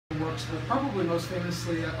works with probably most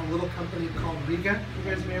famously a little company called Rega, you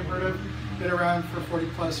guys may have heard of. Been around for 40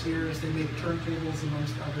 plus years. They make turntables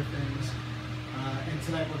amongst other things. And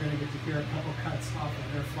tonight we're going to get to hear a couple cuts off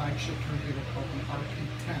of their flagship turntable called the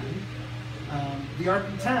RP10. The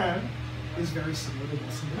RP10 is very similar to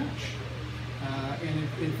Wilson Beneech. And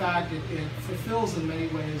in fact, it fulfills in many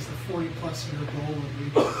ways the 40 plus year goal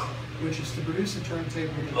of Rega, which is to produce a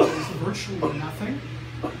turntable that does virtually nothing,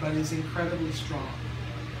 but is incredibly strong.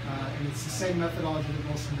 And it's the same methodology that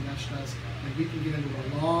Wilson Beneech does. And we can get into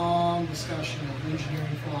a long discussion of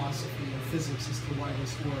engineering philosophy and physics as to why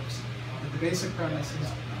this works. But the basic premise is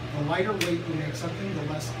the lighter weight you make something,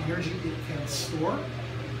 the less energy it can store,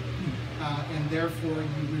 and therefore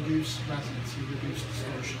you reduce resonance, you reduce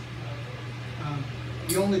distortion.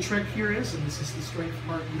 The only trick here is, and this is the strength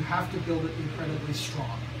part, you have to build it incredibly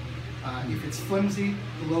strong. If it's flimsy,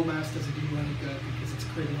 the low mass doesn't do you any good because it's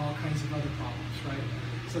creating all kinds of other problems, right?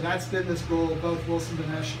 So that's been this goal. Both Wilson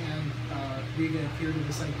Beneech and Rega adhere to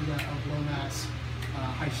this idea of low mass,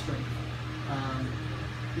 high strength.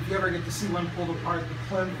 If you ever get to see one pulled apart, the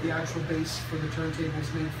plinth, the actual base for the turntable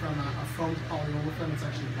is made from a foamed polyolefin. It's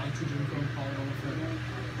actually nitrogen foamed polyolefin.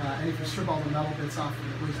 And if you strip all the metal bits off,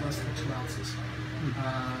 it weighs less than 2 ounces.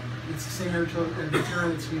 It's the same material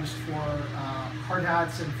that's used for hard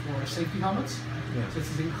hats and for safety helmets. Yeah. So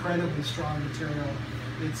it's an incredibly strong material.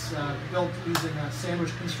 It's built using a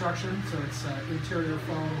sandwich construction, so it's interior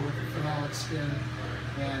foam with a phenolic skin.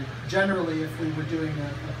 And generally, if we were doing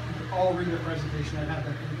an all Rega presentation, I'd have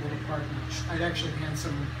that thing pulled apart. I'd actually hand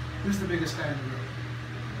someone, who's the biggest guy in the room?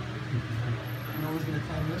 No one's going to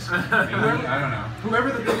claim this. I don't know.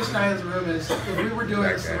 Whoever the biggest guy in the room is, if we were doing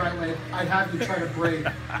this the right way, I'd have you try to break.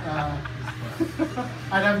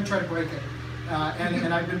 I'd have you try to break it.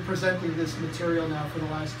 And I've been presenting this material now for the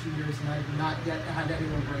last 2 years, and I've not yet had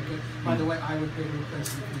anyone break it. By the way, I would pay to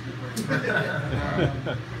replace it if you did break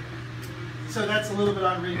it. So that's a little bit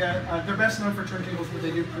on Rega. They're best known for turntables, but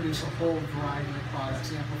they do produce a whole variety of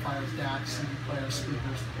products: amplifiers, DACs, CD players, speakers,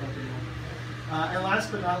 the whole deal. And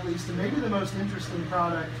last but not least, and maybe the most interesting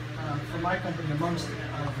product from my company, amongst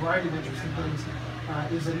a variety of interesting things,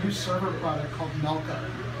 is a new server product called Melco.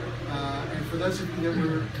 And for those of you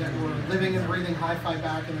that were living and breathing hi-fi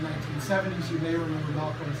back in the 1970s, you may remember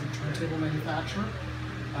Melco as a turntable manufacturer.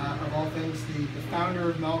 Of all things, the founder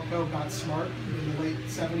of Melco got smart in the late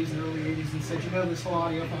 70s and early 80s and said, you know, this whole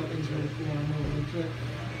audiophile thing's really cool and I'm really into it,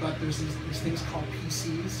 but there's these things called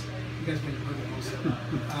PCs. You guys may have heard of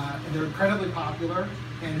those. And they're incredibly popular,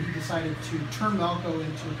 and he decided to turn Melco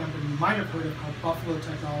into a company you might have heard of called Buffalo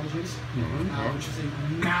Technologies, which is a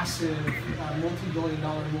massive,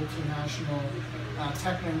 multi-billion-dollar multinational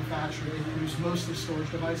tech manufacturer. They produce mostly storage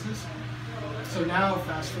devices. So now,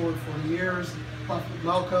 fast forward 40 years,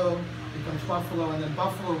 Melco becomes Buffalo, and then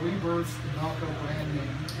Buffalo rebirths the Melco brand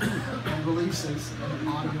name and releases an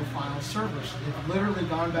audiophile server. So they've literally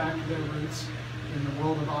gone back to their roots in the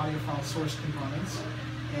world of audiophile source components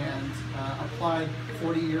and applied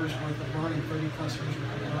 40 years worth of learning, 30 plus years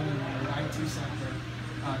worth of learning in the IT sector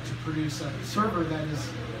to produce a server that is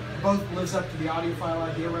both lives up to the audiophile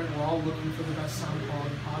idea, right? We're all looking for the best sound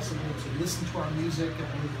quality possible, to listen to our music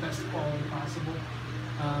at the best quality possible,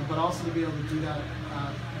 but also to be able to do that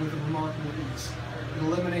with a remarkable ease. It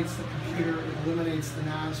eliminates the computer, it eliminates the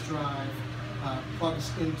NAS drive,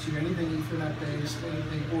 plugs into anything Ethernet based,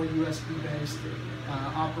 anything or USB based,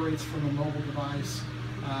 operates from a mobile device,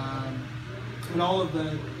 and all of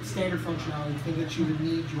the standard functionality, the thing that you would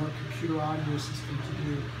need your computer audio system to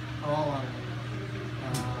do, are all on it.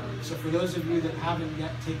 So for those of you that haven't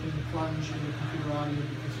yet taken the plunge into computer audio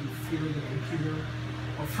because you fear the computer,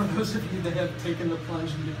 or for those of you that have taken the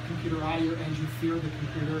plunge into computer audio and you fear the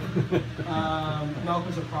computer,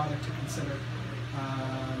 Melco's a product to consider.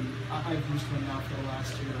 I've used one now for the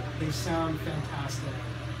last year. They sound fantastic,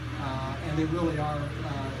 and they really are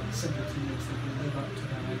simple to use. They can live up to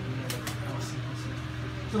that idea of how simple it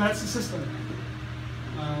is. So that's the system.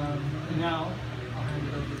 And now I'll hand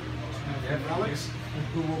it over to Alex,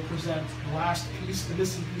 who will present the last piece, the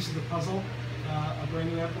missing piece of the puzzle, a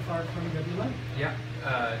brand new amplifier from WLA. Yeah,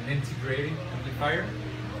 an integrated amplifier,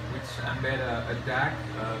 which embed a DAC,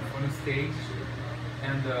 phono stage,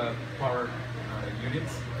 and power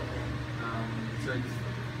units. So it's,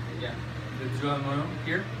 yeah, the dual mono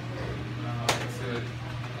here. It's a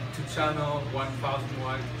 2-channel 1,000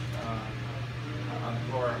 watt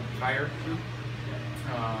power amplifier. You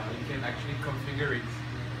can actually configure it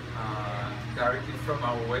directly from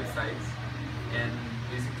our website and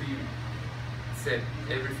basically set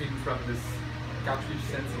everything from this cartridge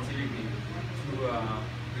sensitivity to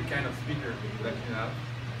the kind of speaker that you have.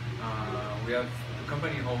 We have the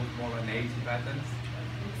company holds more than 80 patents,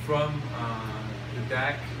 from the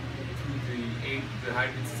DAC to the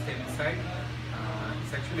hybrid system inside.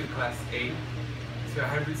 It's actually Class A. It's a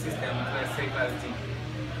hybrid system, Class A, Class D.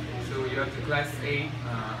 So you have the Class A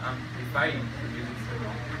amplifying the music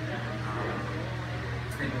signal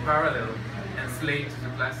in parallel and slave to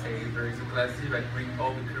the Class A. There is a Class D that brings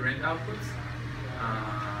all the current outputs.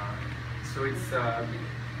 So it's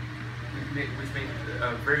which makes a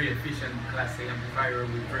very efficient Class A amplifier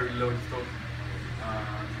with very low distortion.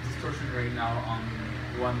 Distortion rate now on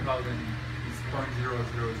 1000 is 0.00025%,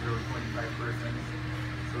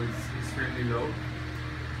 so it's extremely low.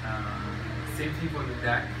 Same thing for the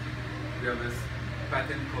DAC. We have this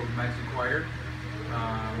patent called Magic Wire,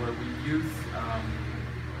 where we use a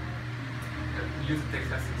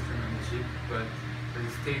Texas Instrument chip, but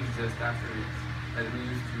there's a stage just after it that we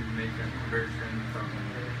use to make a conversion from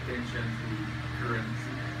tension to current,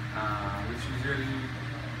 which usually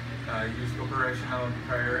use operational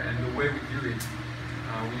amplifier. And the way we do it,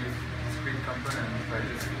 we use discrete components that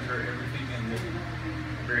just filter everything and make it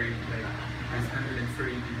very, like, there's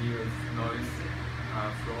 130 dB of noise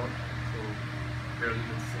floor, so barely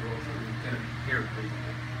noticeable, so you can hear it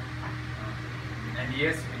basically. And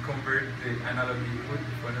yes, we convert the analog input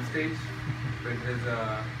to phono stage, but there's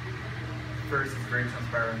first it's very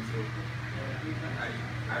transparent, so I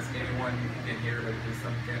ask anyone who can hear that there's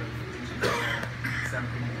some kind of digital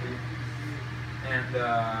sampling to it. And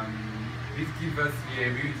this gives us the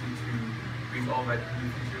ability to bring all that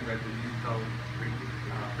new features that the digital brings,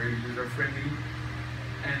 very user-friendly,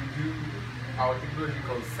 and do our technology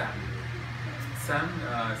called SAM. SAM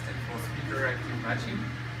stands for Speaker Active Matching.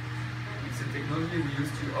 It's a technology we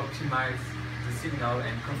use to optimize the signal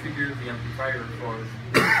and configure the amplifier for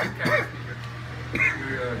specific kind of speaker. We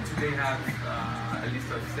today have a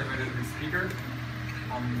list of 700 speakers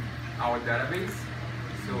on our database.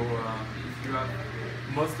 So if you have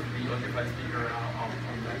most of the audiophile speakers on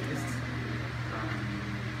that list,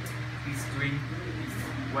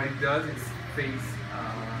 what it does is phase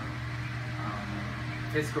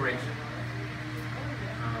correction.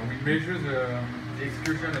 We measure the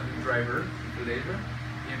excursion of the driver, the laser,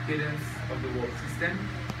 the impedance of the whole system,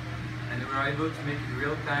 and we are able to make a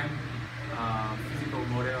real-time physical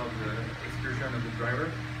model of the excursion of the driver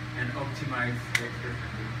and optimize the excursion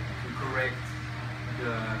to correct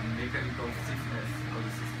the mechanical stiffness of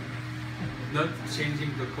the system. Not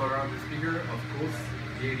changing the color of the speaker, of course.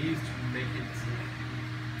 The idea is to make it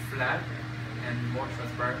flat and more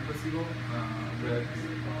transparent possible, but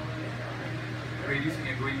reducing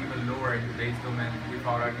and going even lower in the bass domain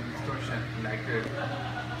without any distortion, like a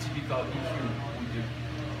typical EQ would do.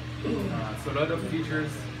 So a lot of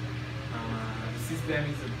features. The system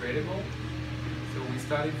is upgradable. So we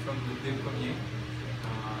started from the premier,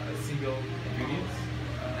 a single unit,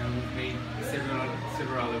 and we've made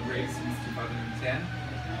several upgrades since 2010.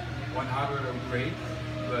 One hardware upgrade,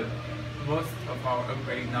 but most of our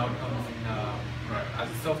upgrade now comes in as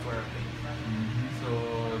a software upgrade. So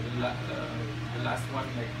the last one,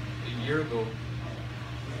 like a year ago,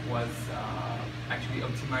 was actually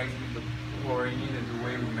optimizing the pouring in and the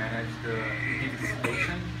way we manage the heat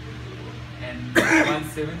dissipation. And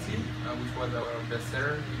 170, which was our best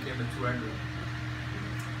seller, became a 200.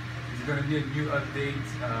 There's going to be a new update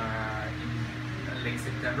in late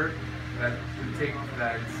September that will take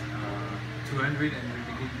that 200 and will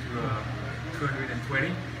begin to 220.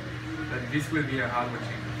 But this will be a hardware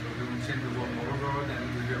change. So we will change the whole motherboard and we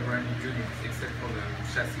will do a brand new unit, except for the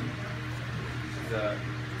chassis, which is a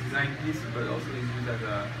design piece, but also is used as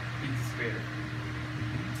a heat dissipator.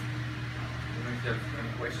 I don't know if you have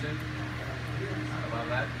any questions about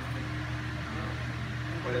that.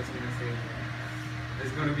 What else can I say?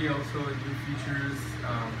 There's going to be also new features.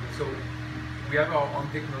 So we have our own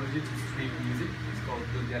technology to stream music. It's called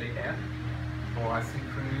Loudspeaker Air, or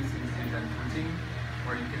asynchronous intelligent routing,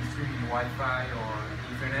 where you can stream in Wi-Fi or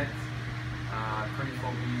Ethernet,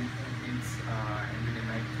 24 bits and with a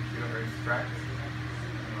 92 kHz track.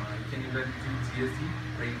 You can even do DSD,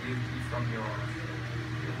 play DSD from your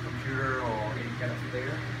computer or any kind of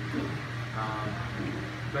player.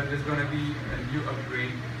 But there's going to be a new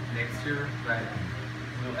upgrade next year that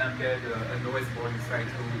will embed a noise board inside,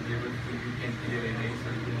 so we'll be able to do NPLNA, so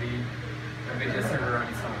it will be a media server on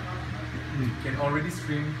its own. You can already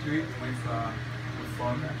stream to it with a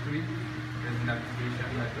phone actually. There's an application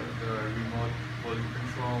that does the remote volume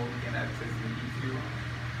control. You can access the EQ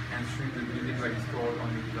and stream the music that is stored on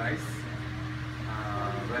the device.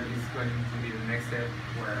 That is going to be the next step,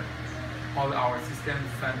 where all our systems,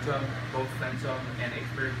 Phantom, both Phantom and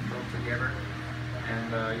Expert, go together, and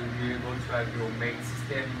you'll be able to have your main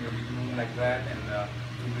system in your living room like that, and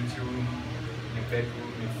your multi-room, in your bedroom,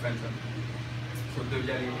 in your phantom. So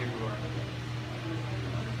Devialet everywhere.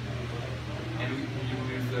 And we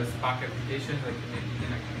use the Spark application that you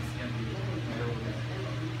can actually see on the middle of it.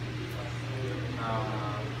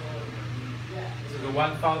 So the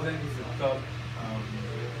 1000 is the top,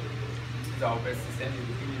 is our best system.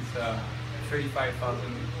 It's a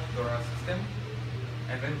 $35,000 system.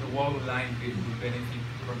 And then the wall line will benefit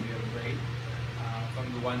from the upgrade from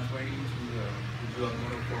the 120 to the dual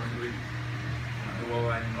mono 400. The wall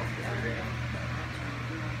line of the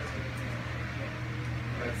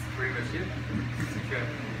That's pretty much it. If you have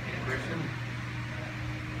any question,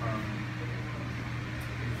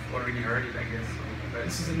 you've already heard it, I guess. So,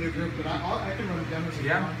 this is a new group, but I can run demos.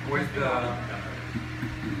 Yeah, with the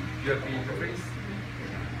USB interface.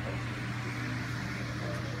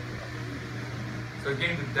 So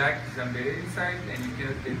again, the DAC is embedded inside, and you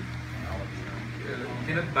cannot get, you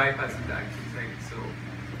cannot bypass the DAC inside. So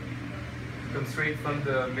it comes straight from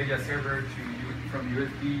the media server to from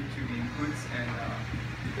USB to the inputs, and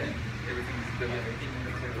then everything is done in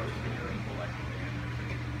the server.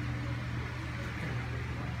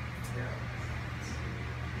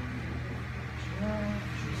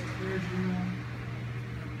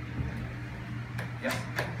 Yeah.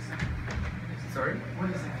 Sorry? What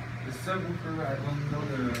is that? The subwoofer, I don't know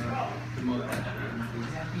the model.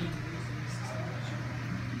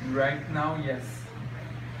 Right now, yes.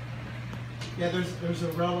 Yeah, there's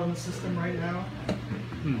a REL in the system right now.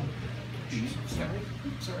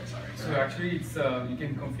 Sorry. So actually, it's you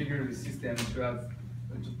can configure the system to have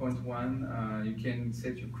 2.1. You can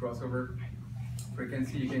set your crossover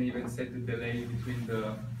frequency. You can even set the delay between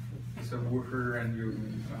the subwoofer and your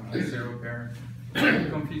zero pair. You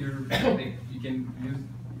can configure. You can use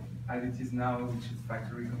as it is now, which is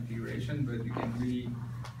factory configuration, but you can really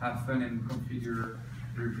have fun and configure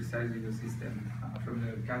very precisely the system from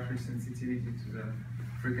the cartridge sensitivity to the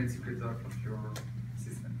frequency cutoff of your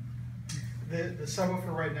system. The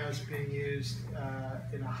subwoofer right now is being used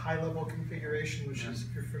in a high-level configuration, which is,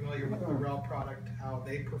 if you're familiar with the REL product, how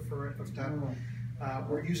they prefer it hooked up.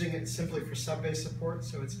 We're using it simply for sub-bass support,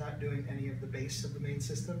 so it's not doing any of the bass of the main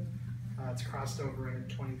system. It's crossed over at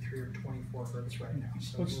 23 or 24 hertz right now.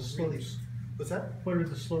 So what's the slopes? What's that? What are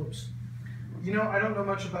the slopes? You know, I don't know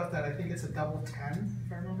much about that. I think it's a double 10,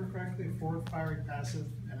 if I remember correctly, a forward-firing passive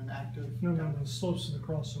and an active. No, the slopes of the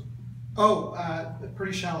crossover. Oh,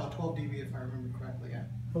 pretty shallow, 12 dB if I remember correctly, yeah.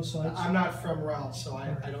 Both sides? I'm not from REL, so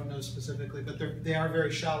I don't know specifically, but they are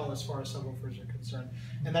very shallow as far as subwoofers are concerned.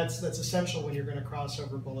 And that's essential when you're going to cross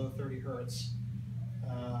over below 30 hertz.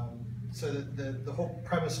 So the whole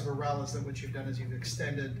premise of a REL is that what you've done is you've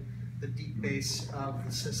extended the deep bass of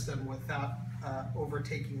the system without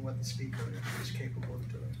overtaking what the speaker is capable of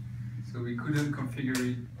doing. So we couldn't configure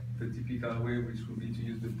it the typical way, which would be to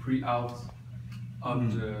use the pre-out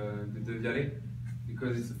of the Devialet,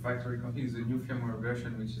 because it's a factory config. It's a new firmware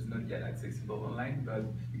version which is not yet accessible online, but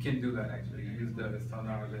you can do that actually. You use the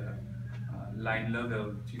standard line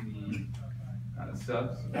level to the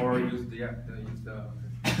subs, or use the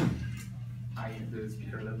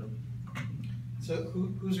speaker level. So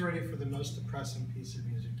who's ready for the most depressing piece of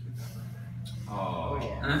music you've ever heard? Oh,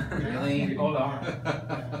 yeah. Really? We all are.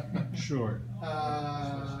 Sure.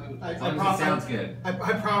 I sounds good. I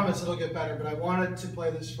promise it'll get better, but I wanted to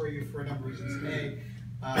play this for you for a number of reasons.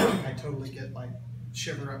 I totally get like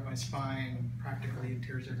shiver up my spine, practically in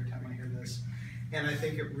tears every time I hear this. And I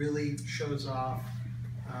think it really shows off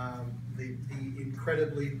the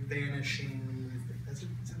incredibly vanishing, is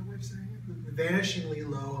that a way of saying it? The vanishingly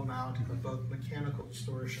low amount of both mechanical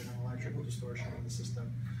distortion and electrical distortion in the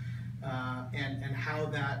system. And how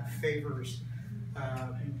that favors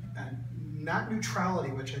not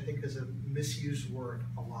neutrality, which I think is a misused word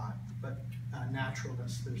a lot, but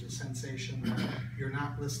naturalness. There's a sensation that you're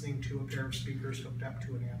not listening to a pair of speakers hooked up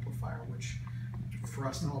to an amplifier, which for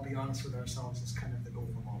us to all be honest with ourselves is kind of the goal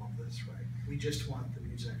of all of this, right? We just want the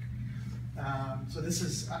music. So this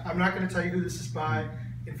is, I'm not going to tell you who this is by.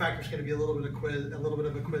 In fact, there's going to be a little bit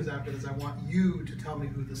of a quiz after this. I want you to tell me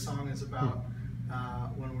who the song is about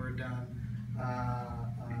when we're done,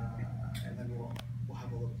 and then we'll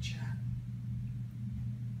have a little chat.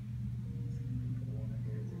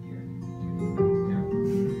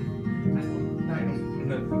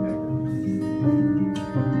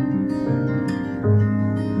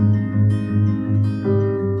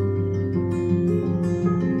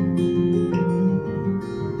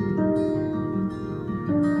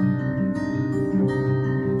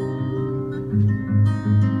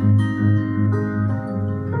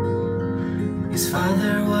 His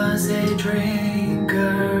father was a drinker.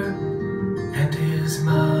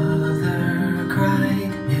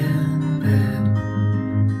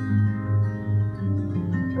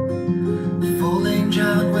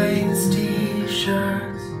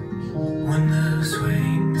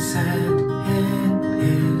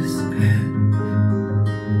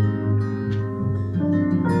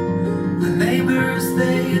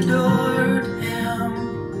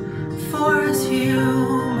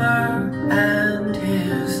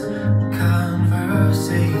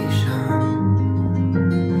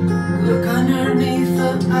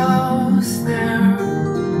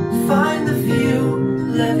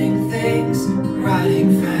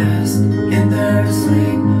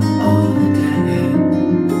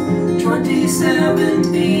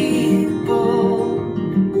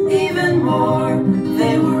 before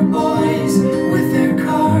they were boys with their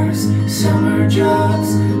cars, summer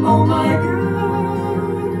jobs. Oh my God.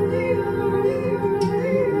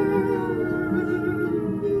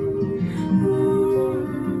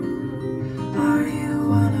 Are you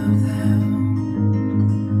one of them?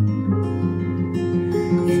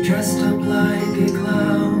 He dressed up like a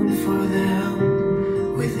clown for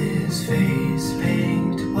them, with his face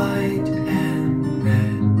painted white and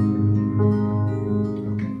red.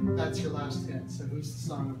 Okay, that's your last hit. So who's the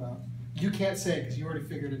song about? You can't say it because you already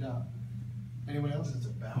figured it out. Anyone else? It's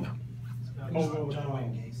about. Pogo John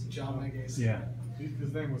Wayne Gacy. John Wayne Gacy. Yeah.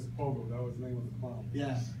 His name was Pogo. That was the name of the clown.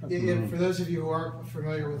 Yeah. For those of you who aren't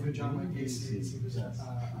familiar with who John Wayne Gacy is, he was a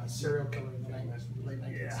serial killer in the late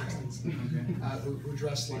 1960s who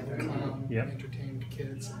dressed like a clown, entertained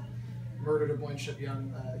kids, and murdered a bunch of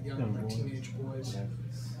young teenage boys.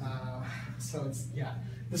 So it's,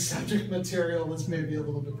 the subject material is maybe a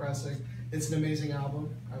little depressing. It's an amazing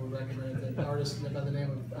album. I would recommend it. An artist by the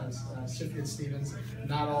name of Sufjan Stevens.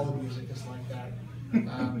 Not all the music is like that.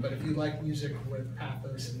 But if you like music with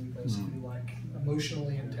pathos and ethos, if you like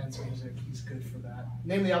emotionally intense music, he's good for that. The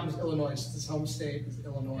name of the album is Illinois. His home state is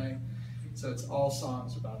Illinois. So it's all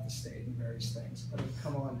songs about the state and various things.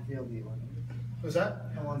 Come on, Field, Illinois. Was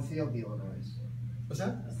that? Come on, Field, Illinois. Was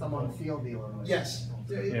that? Come on, Field, Illinois. Yes.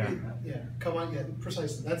 Come on,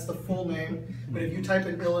 precisely. That's the full name. But if you type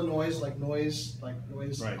in Illinois, like noise, Right.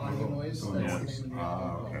 audio noise, Oh, that's yes. the name of the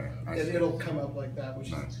album. Okay. I see. It'll come up like that,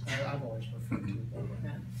 which Nice. is I've always referred to it that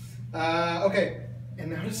way. Okay, and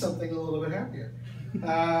now to something a little bit happier.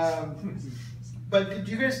 But did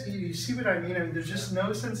you guys, you see what I mean? I mean, there's just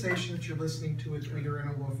no sensation that you're listening to a tweeter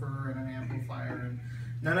and a woofer and an amplifier, and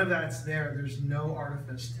none of that's there. There's no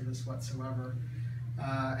artifice to this whatsoever.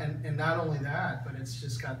 And not only that, but it's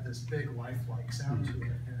just got this big lifelike sound to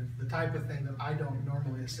it. And it's the type of thing that I don't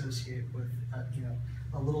normally associate with,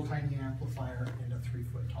 a little tiny amplifier and a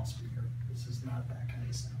 3-foot tall speaker. This is not that kind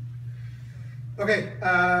of sound. Okay,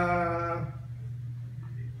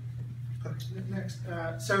 next.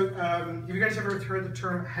 Have you guys ever heard the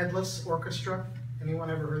term headless orchestra? Anyone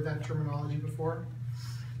ever heard that terminology before?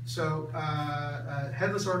 So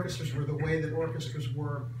headless orchestras were the way that orchestras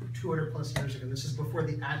were 200 plus years ago. This is before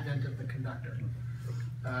the advent of the conductor,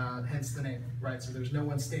 hence the name, right? So there's no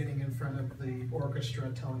one standing in front of the orchestra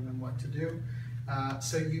telling them what to do.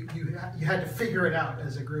 So you had to figure it out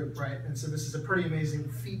as a group, right? And so this is a pretty amazing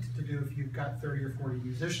feat to do if you've got 30 or 40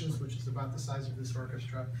 musicians, which is about the size of this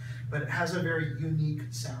orchestra, but it has a very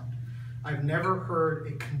unique sound. I've never heard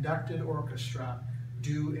a conducted orchestra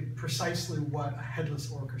do precisely what a headless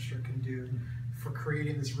orchestra can do for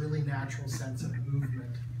creating this really natural sense of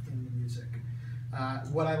movement in the music.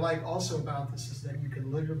 What I like also about this is that you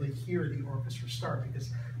can literally hear the orchestra start,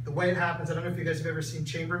 because the way it happens, I don't know if you guys have ever seen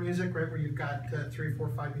chamber music, right, where you've got 3, 4,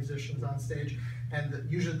 5 musicians on stage, and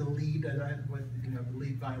usually the lead, the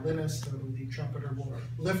lead violinist or the lead trumpeter will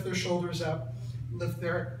lift their shoulders up, lift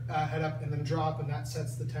their head up, and then drop, and that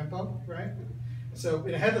sets the tempo, right? So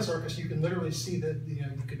in a headless orchestra, you can literally see that, you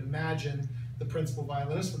can imagine the principal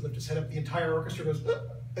violinist would lift his head up, the entire orchestra goes,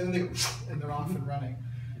 and then they go, and they're off and running.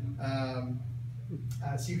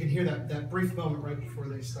 So you can hear that brief moment right before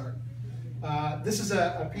they start. This is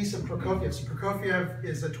a piece of Prokofiev. So Prokofiev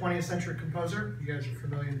is a 20th century composer. You guys are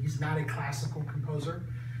familiar. He's not a classical composer,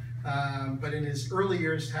 but in his early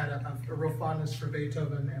years had a real fondness for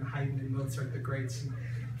Beethoven and Haydn and Mozart, the greats. And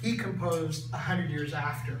he composed 100 years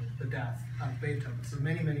after the death of Beethoven, so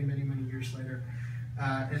many, many, many, many years later.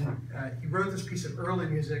 He wrote this piece of early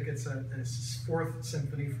music. It's his 4th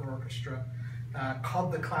symphony for orchestra,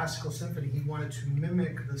 called the Classical Symphony. He wanted to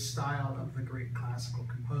mimic the style of the great classical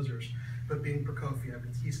composers, but being Prokofiev,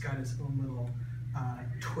 he's got his own little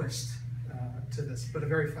twist to this, but a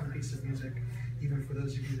very fun piece of music, even for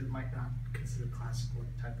those of you that might not consider classical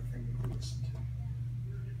the type of thing that you listen to.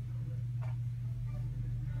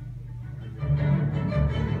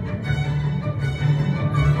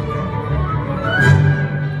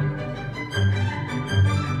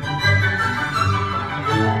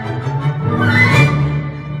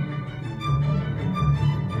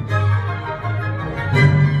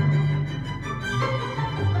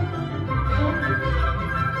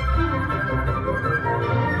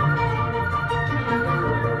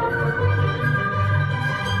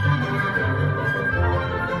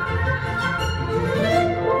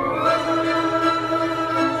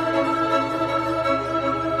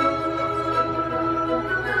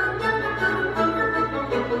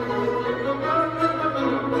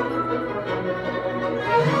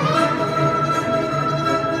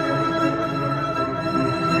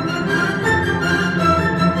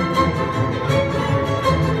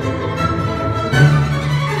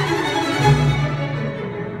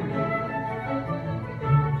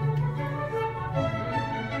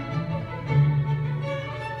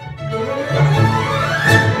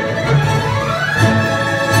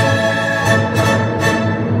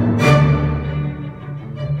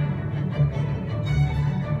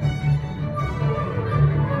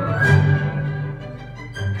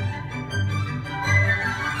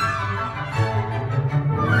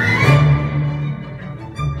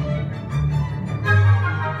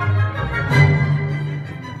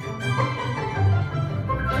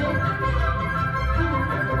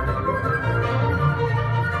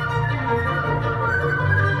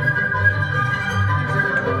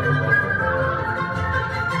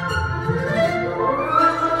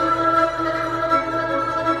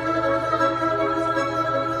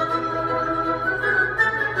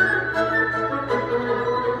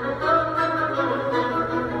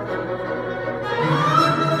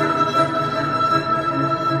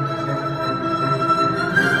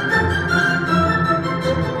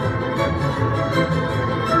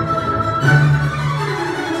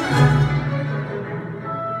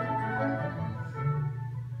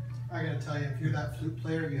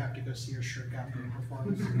 Go see your shirt after the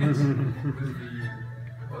performance.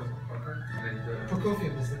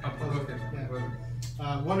 Prokofiev is the composer.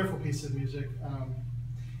 Yeah. Wonderful piece of music.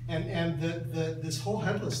 And this whole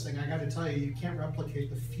headless thing, I got to tell you, you can't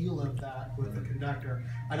replicate the feel of that with the conductor.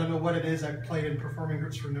 I don't know what it is. I've played in performing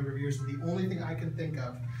groups for a number of years, and the only thing I can think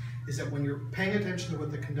of is that when you're paying attention to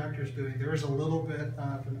what the conductor is doing, there is a little bit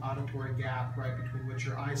of an auditory gap, right, between what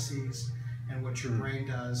your eye sees and what your brain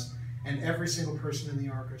does. And every single person in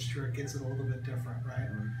the orchestra gets it a little bit different, right?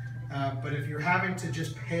 But if you're having to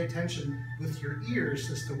just pay attention with your ears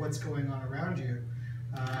as to what's going on around you,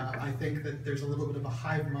 I think that there's a little bit of a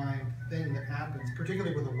hive mind thing that happens,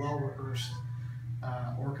 particularly with a well-rehearsed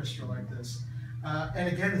orchestra like this. And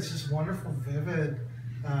again, it's just wonderful, vivid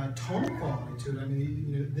tonal quality to it. I mean,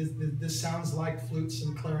 you know, this sounds like flutes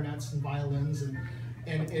and clarinets and violins, and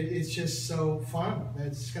it's just so fun.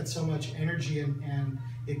 It's got so much energy, and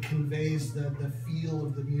it conveys the feel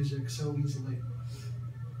of the music so easily.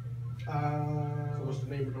 So what's the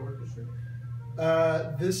name of the orchestra?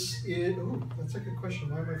 This is, oh, that's a good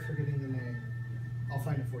question. Why am I forgetting the name? I'll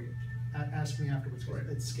find it for you. Ask me afterwards.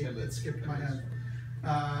 It skipped my head.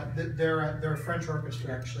 They're a French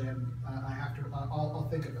orchestra, actually, and I have to, I'll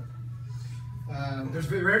think of it. There's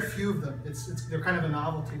very few of them. They're kind of a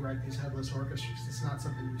novelty, right, these headless orchestras. It's not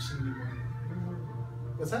something you see anymore.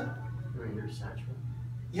 What's that? Your satchel.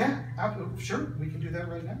 Yeah, sure. We can do that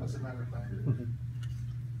right now, as a matter of fact.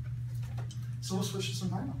 So we'll switch to some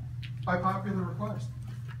vinyl, by popular request.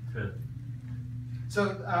 Good.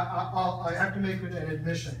 So I have to make an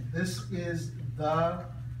admission. This is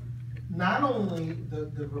not only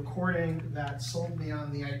the recording that sold me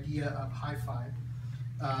on the idea of hi-fi,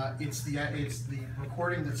 it's the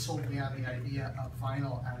recording that sold me on the idea of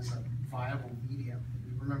vinyl as a viable medium.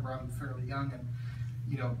 Remember, I'm fairly young, and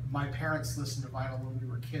you know, my parents listened to vinyl when we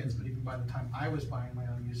were kids, but even by the time I was buying my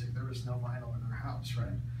own music, there was no vinyl in our house,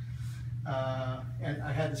 right? And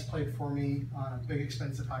I had this played for me on a big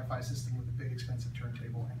expensive hi-fi system with a big expensive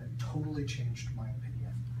turntable, and it totally changed my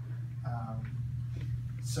opinion.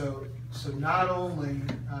 So not only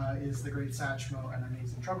is the great Satchmo an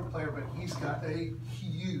amazing trumpet player, but he's got a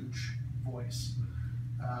huge voice,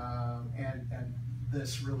 and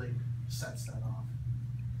this really sets that off.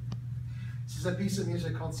 This is a piece of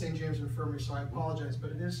music called St. James Infirmary, so I apologize,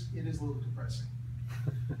 but it is a little depressing.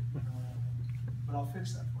 But I'll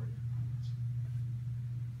fix that for you.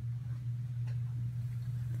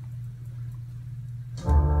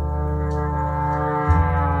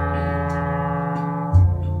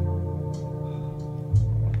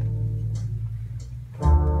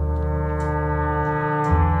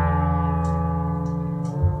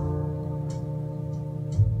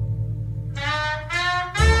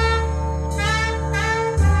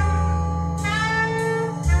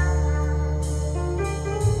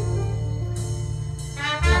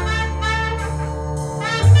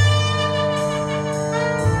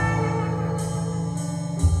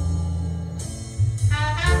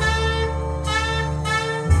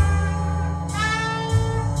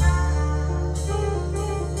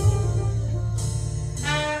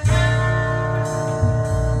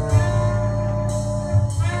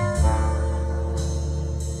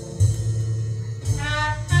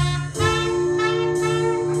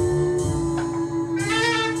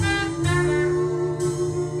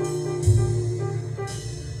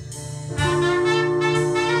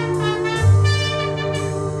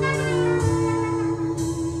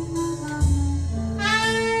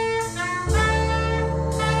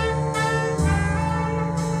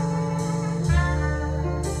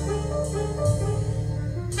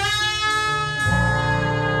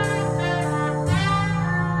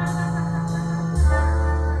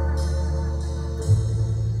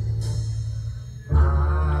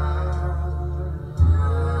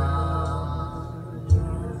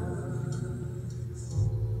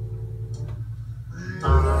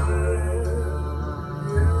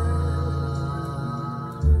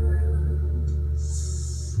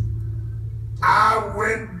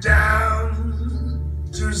 went down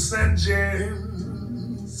to St.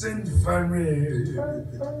 James Infirmary.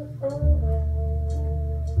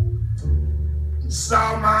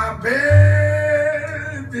 Saw my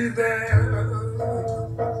baby there.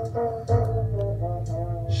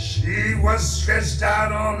 She was stretched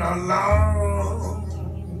out on a long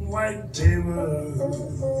white table.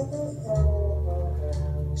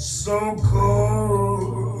 So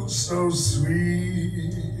cold, so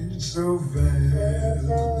sweet, so fair.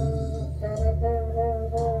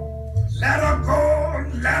 Let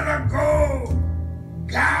her go,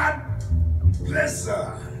 God bless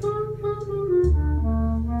her.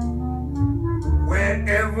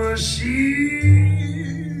 Wherever she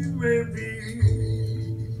may be,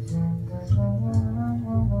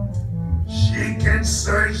 she can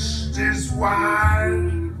search this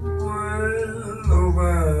wide world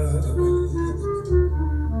over,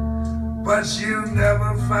 but you'll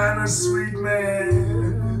never find a sweet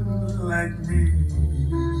man like me.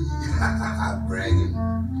 Bragging.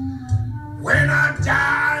 When I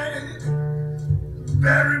die,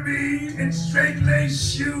 bury me in straight lace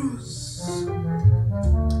shoes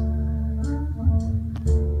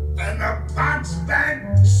and a box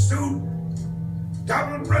bag suit,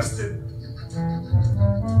 double-breasted.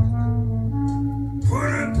 Put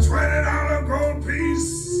a $20 gold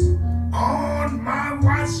piece on my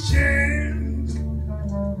watch chain.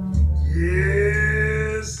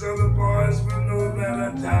 Yeah, so the boys will know that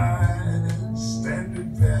I died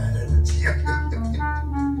standing bad.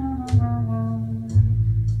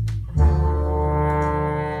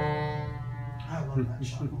 I love that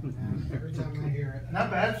shuffle, man. Every time I hear it.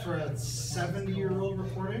 Not bad for a 70-year-old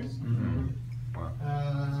recording.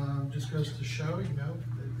 Just goes to show, you know,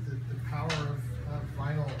 the power of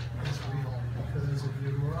vinyl is real. For those of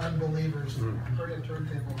you who are unbelievers, bring a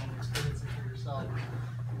turntable and experience it for yourself.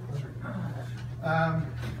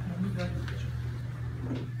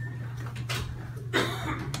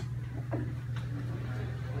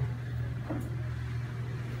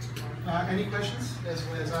 Any questions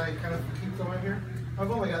as I kind of keep going here?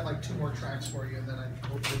 I've only got like 2 more tracks for you, and then I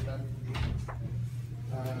hope we're done.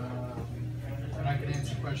 And I can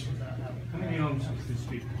answer questions about that. How many ohms is this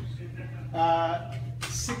speaker?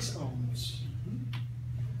 6 ohms,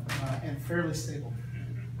 and fairly stable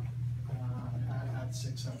at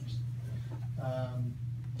 6 ohms.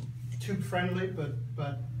 Tube friendly,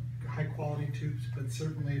 but high quality tubes. But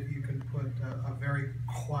certainly, if you can put a very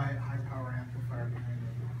quiet, high power amplifier behind it,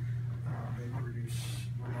 they produce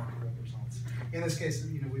remarkable results. In this case,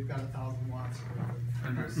 you know, we've got 1,000 watts.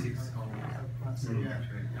 Under 6 ohms. So, yeah.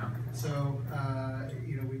 So,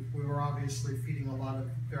 you know, we were obviously feeding a lot of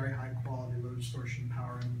very high quality low distortion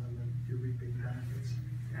power, and then you're reaping the benefits.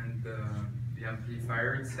 And the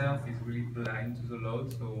amplifier itself is really blind to the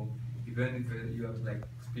load, so even if you have like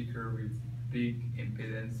speaker with big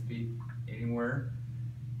impedance peak anywhere,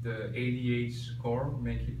 the ADH core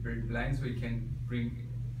make it very blind, so it can bring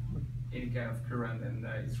any kind of current, and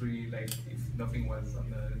it's really like if nothing was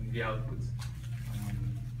on the output.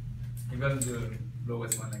 Even the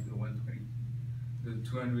lowest one, like the 120, the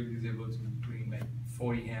 200 is able to bring like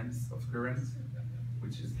 40 amps of current,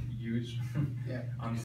 which is huge. Yeah. On